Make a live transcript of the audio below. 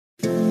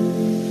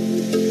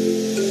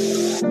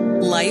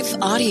Life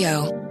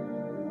Audio.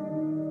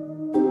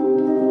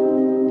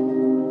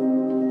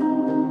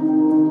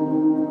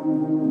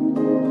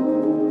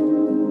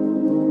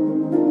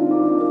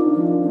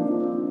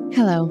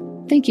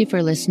 Hello. Thank you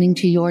for listening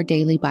to Your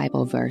Daily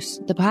Bible Verse,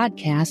 the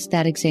podcast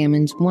that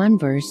examines one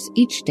verse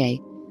each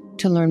day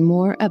to learn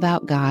more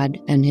about God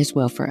and His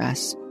will for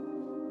us.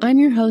 I'm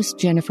your host,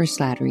 Jennifer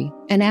Slattery,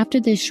 and after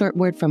this short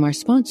word from our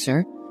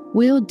sponsor,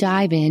 we'll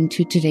dive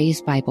into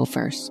today's Bible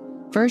verse,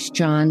 1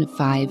 John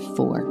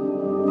 5:4.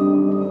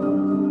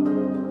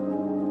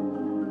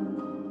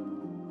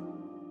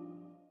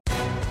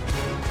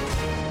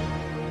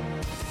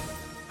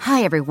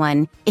 Hi,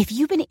 everyone. If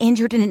you've been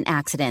injured in an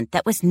accident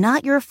that was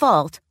not your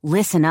fault,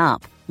 listen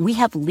up. We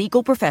have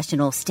legal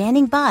professionals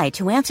standing by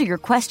to answer your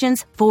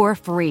questions for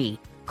free.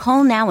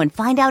 Call now and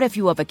find out if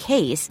you have a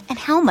case and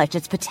how much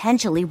it's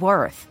potentially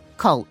worth.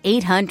 Call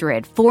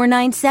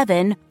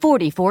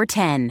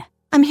 800-497-4410.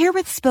 I'm here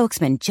with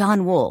spokesman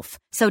John Wolf.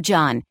 So,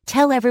 John,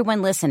 tell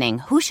everyone listening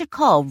who should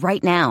call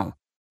right now.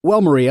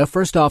 Well, Maria,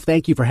 first off,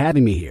 thank you for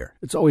having me here.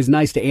 It's always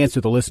nice to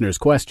answer the listeners'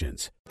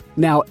 questions.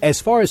 Now,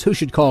 as far as who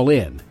should call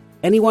in,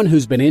 anyone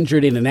who's been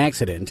injured in an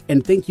accident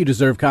and think you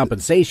deserve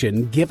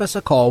compensation, give us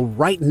a call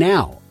right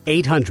now.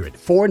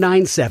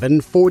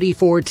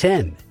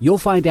 800-497-4410. You'll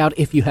find out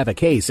if you have a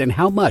case and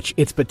how much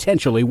it's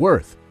potentially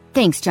worth.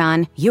 Thanks,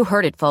 John. You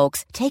heard it,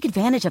 folks. Take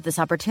advantage of this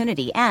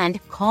opportunity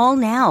and call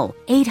now.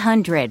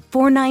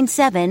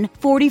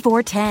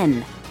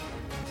 800-497-4410.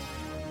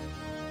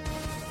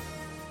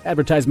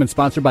 Advertisement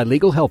sponsored by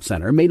Legal Help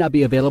Center. May not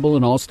be available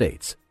in all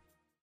states.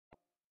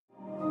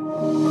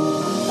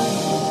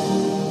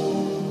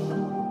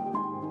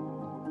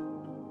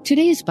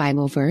 Today's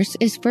Bible verse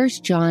is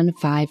 1 John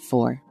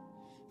 5:4.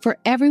 For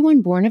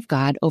everyone born of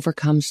God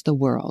overcomes the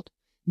world.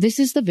 This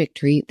is the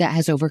victory that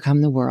has overcome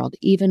the world,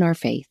 even our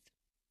faith.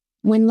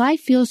 When life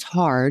feels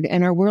hard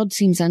and our world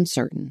seems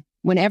uncertain,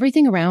 when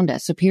everything around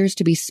us appears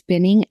to be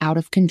spinning out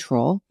of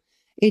control,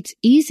 it's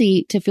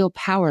easy to feel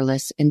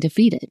powerless and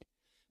defeated.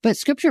 But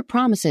Scripture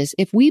promises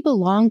if we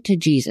belong to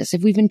Jesus,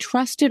 if we've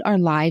entrusted our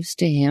lives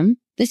to Him,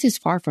 this is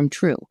far from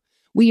true.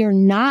 We are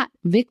not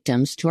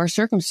victims to our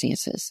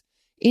circumstances.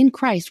 In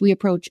Christ, we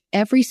approach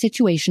every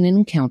situation and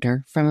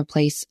encounter from a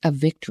place of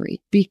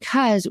victory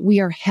because we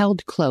are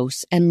held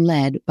close and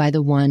led by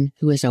the one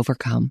who has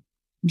overcome.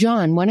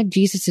 John, one of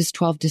Jesus'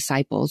 12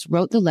 disciples,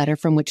 wrote the letter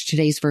from which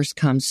today's verse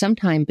comes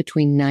sometime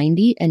between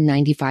 90 and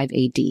 95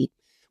 AD,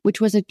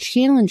 which was a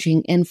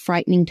challenging and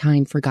frightening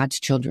time for God's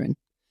children.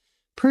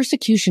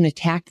 Persecution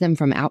attacked them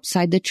from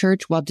outside the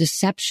church while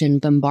deception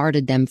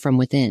bombarded them from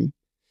within.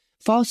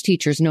 False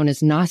teachers known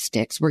as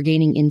Gnostics were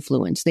gaining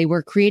influence. They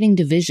were creating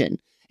division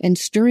and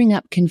stirring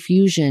up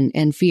confusion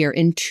and fear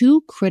in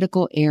two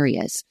critical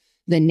areas,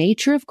 the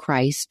nature of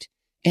Christ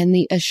and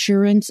the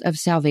assurance of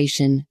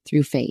salvation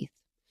through faith.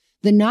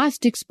 The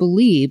Gnostics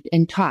believed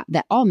and taught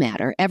that all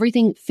matter,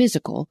 everything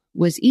physical,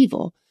 was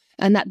evil,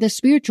 and that the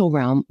spiritual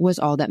realm was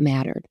all that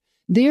mattered.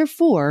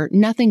 Therefore,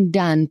 nothing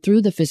done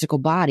through the physical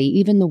body,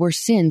 even the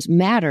worst sins,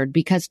 mattered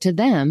because to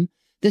them,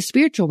 the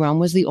spiritual realm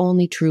was the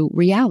only true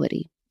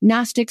reality.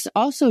 Gnostics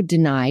also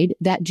denied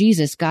that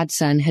Jesus, God's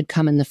Son, had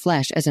come in the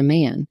flesh as a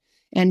man,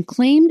 and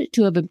claimed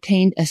to have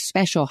obtained a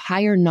special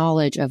higher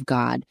knowledge of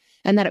God,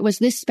 and that it was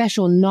this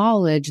special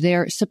knowledge,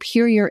 their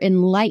superior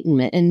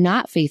enlightenment, and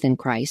not faith in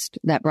Christ,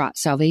 that brought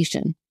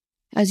salvation.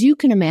 As you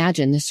can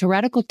imagine, this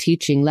heretical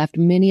teaching left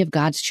many of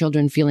God's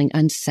children feeling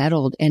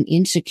unsettled and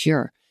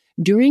insecure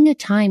during a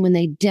time when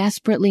they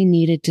desperately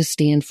needed to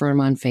stand firm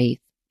on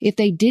faith. If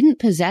they didn't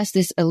possess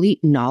this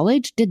elite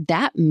knowledge, did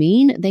that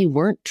mean they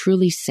weren't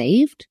truly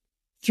saved?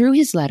 Through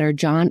his letter,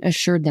 John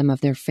assured them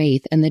of their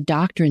faith and the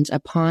doctrines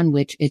upon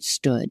which it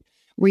stood,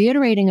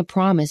 reiterating a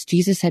promise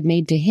Jesus had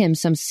made to him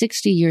some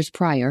 60 years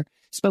prior,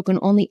 spoken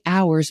only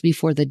hours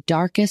before the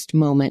darkest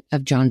moment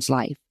of John's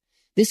life.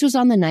 This was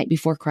on the night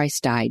before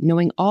Christ died,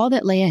 knowing all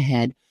that lay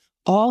ahead,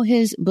 all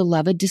his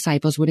beloved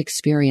disciples would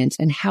experience,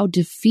 and how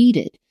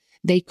defeated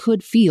they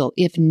could feel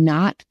if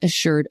not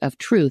assured of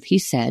truth. He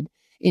said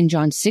in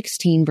John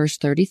 16, verse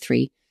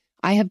 33,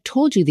 I have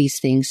told you these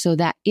things so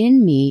that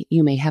in me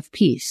you may have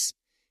peace.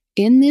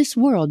 In this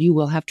world you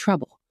will have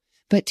trouble,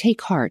 but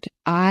take heart,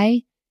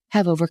 I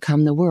have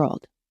overcome the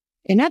world.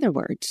 In other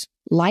words,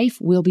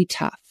 life will be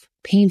tough,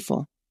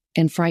 painful,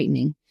 and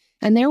frightening,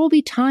 and there will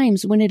be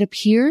times when it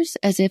appears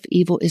as if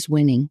evil is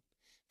winning.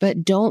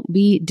 But don't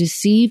be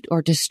deceived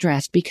or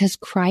distressed because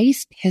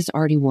Christ has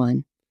already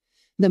won.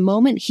 The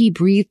moment he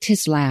breathed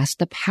his last,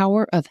 the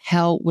power of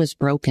hell was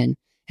broken,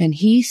 and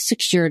he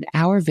secured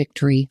our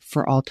victory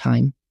for all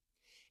time.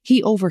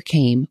 He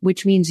overcame,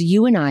 which means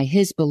you and I,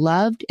 his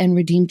beloved and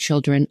redeemed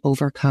children,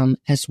 overcome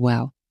as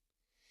well.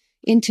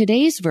 In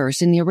today's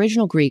verse, in the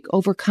original Greek,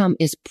 overcome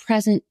is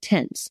present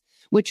tense,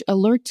 which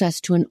alerts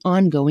us to an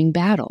ongoing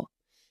battle.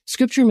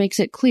 Scripture makes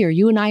it clear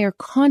you and I are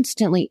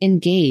constantly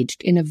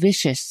engaged in a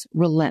vicious,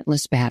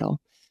 relentless battle.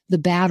 The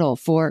battle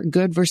for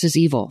good versus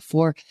evil,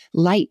 for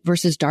light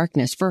versus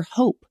darkness, for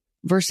hope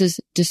versus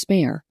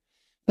despair.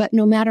 But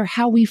no matter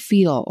how we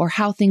feel or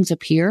how things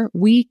appear,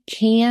 we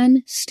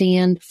can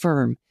stand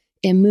firm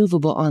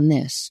immovable on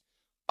this: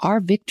 our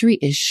victory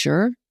is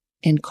sure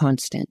and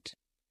constant.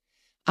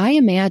 I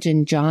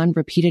imagine John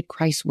repeated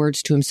Christ's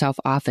words to himself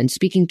often,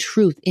 speaking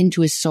truth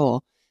into his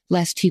soul,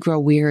 lest he grow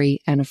weary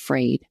and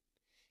afraid.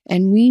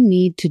 And we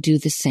need to do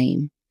the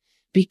same,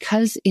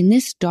 because in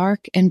this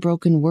dark and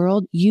broken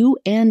world, you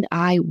and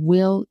I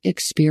will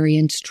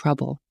experience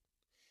trouble.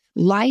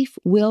 Life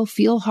will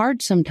feel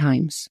hard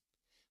sometimes,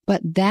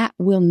 but that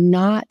will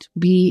not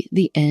be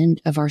the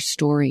end of our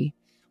story.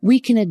 We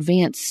can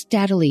advance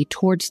steadily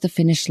towards the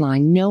finish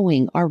line,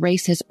 knowing our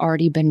race has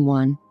already been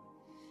won.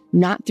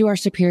 Not through our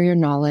superior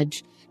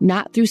knowledge,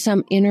 not through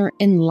some inner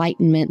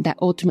enlightenment that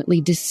ultimately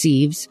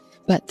deceives,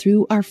 but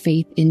through our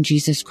faith in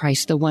Jesus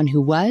Christ, the one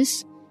who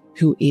was,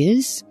 who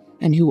is,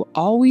 and who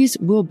always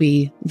will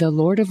be the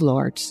Lord of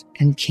Lords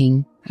and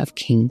King of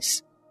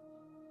Kings.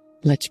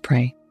 Let's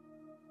pray.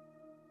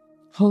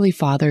 Holy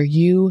Father,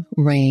 you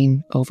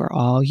reign over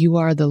all. You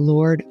are the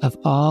Lord of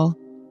all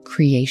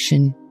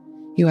creation.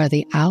 You are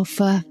the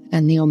Alpha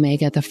and the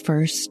Omega, the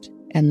first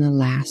and the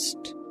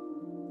last.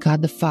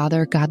 God the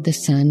Father, God the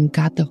Son,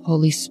 God the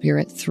Holy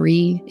Spirit,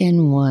 three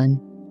in one.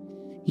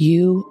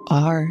 You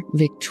are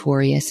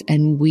victorious,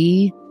 and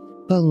we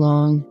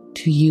belong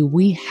to you.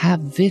 We have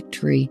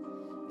victory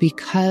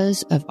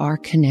because of our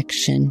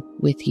connection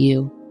with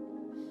you.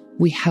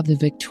 We have the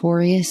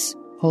victorious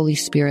Holy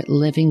Spirit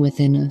living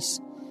within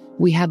us.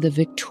 We have the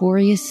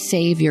victorious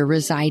Savior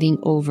residing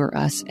over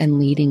us and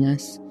leading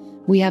us.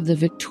 We have the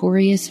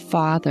victorious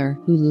Father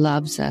who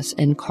loves us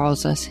and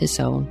calls us his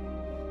own.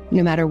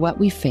 No matter what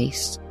we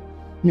face,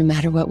 no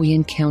matter what we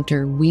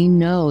encounter, we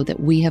know that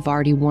we have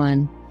already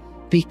won,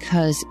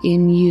 because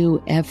in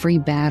you every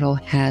battle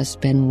has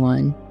been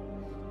won.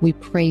 We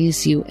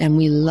praise you and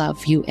we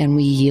love you and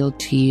we yield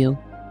to you.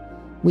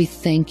 We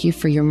thank you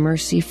for your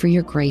mercy, for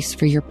your grace,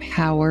 for your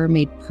power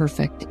made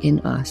perfect in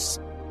us.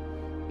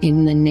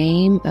 In the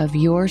name of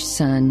your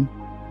Son,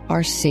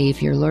 our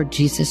Savior, Lord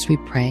Jesus, we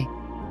pray.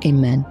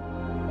 Amen.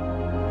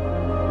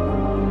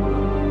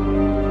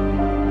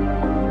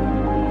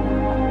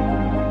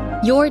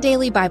 Your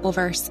Daily Bible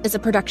Verse is a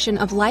production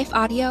of Life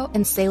Audio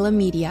and Salem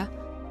Media.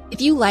 If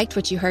you liked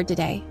what you heard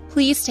today,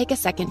 please take a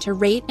second to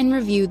rate and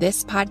review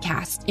this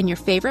podcast in your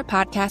favorite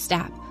podcast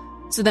app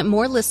so that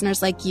more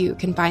listeners like you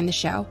can find the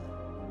show.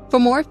 For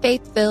more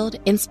faith-filled,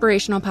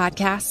 inspirational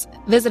podcasts,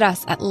 visit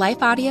us at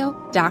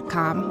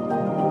lifeaudio.com.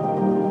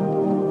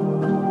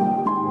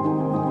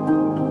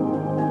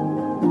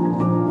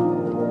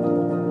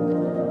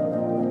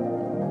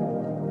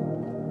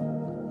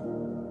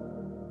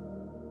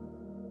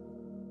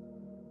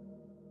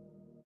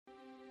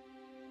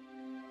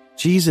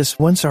 Jesus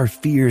wants our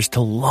fears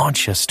to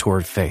launch us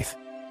toward faith.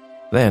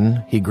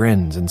 Then he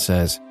grins and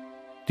says,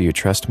 "Do you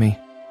trust me?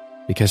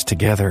 Because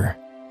together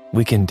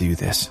we can do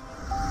this."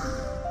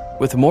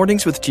 With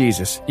Mornings with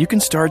Jesus, you can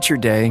start your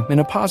day in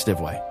a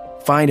positive way.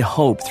 Find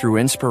hope through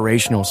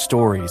inspirational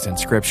stories and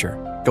scripture.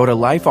 Go to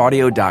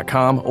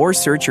lifeaudio.com or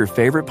search your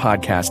favorite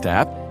podcast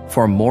app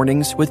for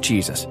Mornings with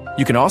Jesus.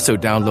 You can also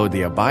download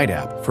the Abide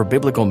app for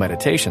biblical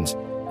meditations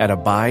at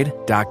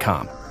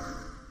abide.com.